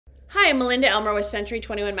Hi, I'm Melinda Elmer with Century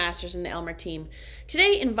 21 Masters in the Elmer Team.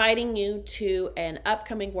 Today, inviting you to an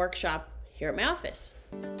upcoming workshop here at my office.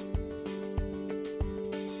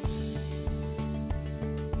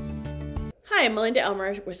 Hi, I'm Melinda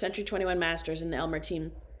Elmer with Century 21 Masters in the Elmer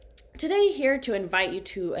Team. Today, here to invite you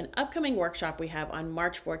to an upcoming workshop we have on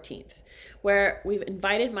March 14th, where we've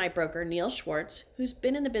invited my broker, Neil Schwartz, who's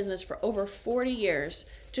been in the business for over 40 years,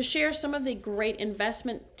 to share some of the great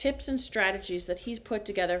investment tips and strategies that he's put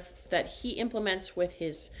together that he implements with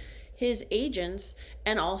his agents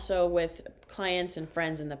and also with clients and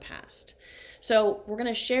friends in the past. So we're going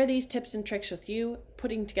to share these tips and tricks with you,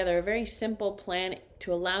 putting together a very simple plan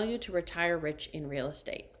to allow you to retire rich in real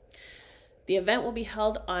estate. The event will be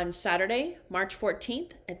held on Saturday, March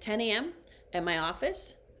 14th at 10 a.m. at my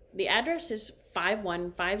office. The address is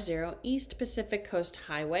 5150 East Pacific Coast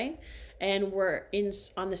Highway, and we're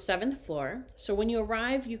on the 7th floor. So when you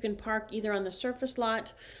arrive, you can park either on the surface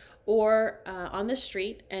lot or on the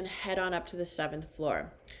street and head on up to the 7th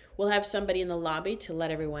floor. We'll have somebody in the lobby to let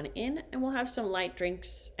everyone in, and we'll have some light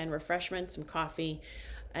drinks and refreshments, some coffee,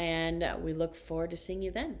 and we look forward to seeing you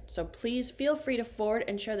then. So please feel free to forward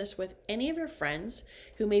and share this with any of your friends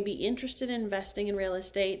who may be interested in investing in real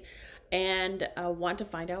estate and want to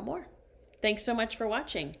find out more. Thanks so much for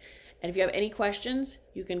watching. And if you have any questions,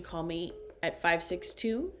 you can call me at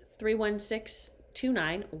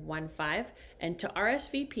 562-316-2915. And to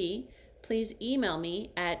RSVP, please email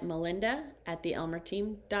me at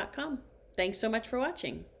melinda@theelmerteam.com. Thanks so much for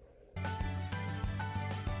watching.